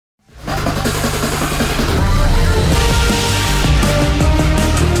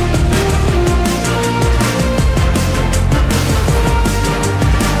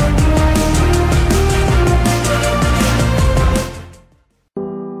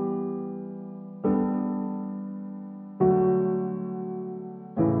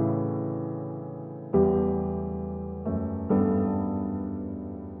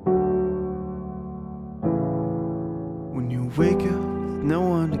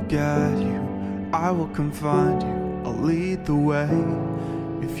guide you, I will come find you, I'll lead the way.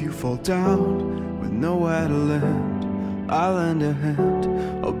 If you fall down with nowhere to land, I'll lend a hand,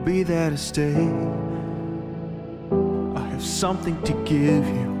 I'll be there to stay. I have something to give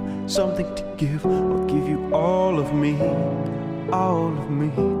you, something to give. I'll give you all of me, all of me.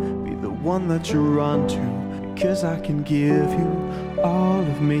 Be the one that you run to, because I can give you all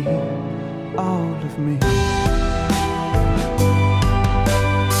of me, all of me.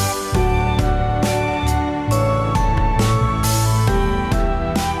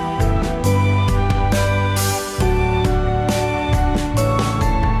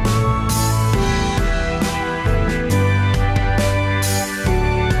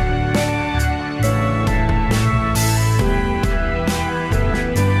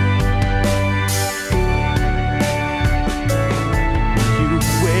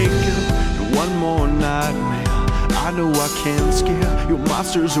 I know I can't scare your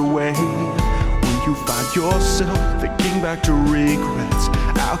monsters away. When you find yourself thinking back to regrets,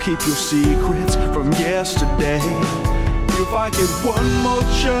 I'll keep your secrets from yesterday. If I get one more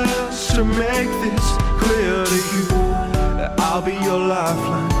chance to make this clear to you, that I'll be your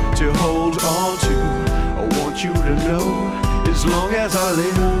lifeline to hold on to. I want you to know, as long as I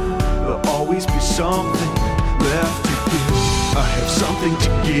live, there'll always be something left to give. I have something to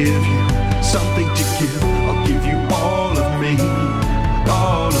give you, something to give. I'll give you all of me,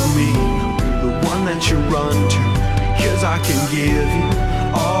 all of me. Be the one that you run to, because I can give you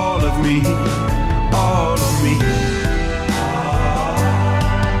all of me, all of me.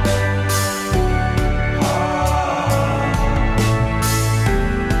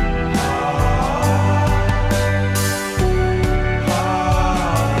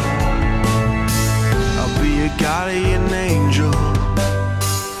 I'll be a guardian angel,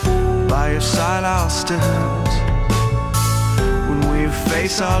 by your side I'll stand. When we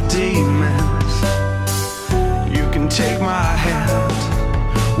face our demons, you can take my hand.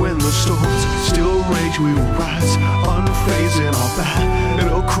 When the storms still rage, we will rise, unfazed in our bat. And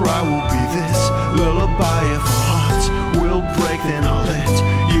our cry will be this lullaby. If our hearts will break, then I'll let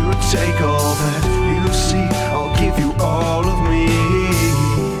you take all that you see. I'll give you all of me.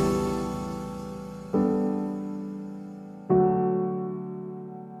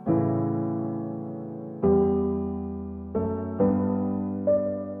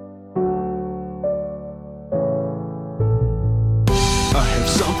 I have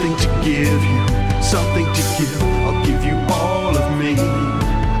something to give you, something to give. I'll give you all of me,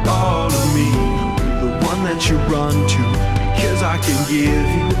 all of me. Be the one that you run to, because I can give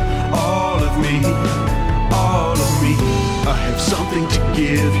you all of me, all of me. I have something to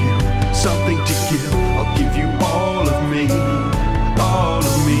give you, something to give. I'll give you all of me, all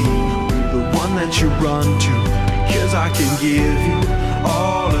of me. Be the one that you run to, because I can give you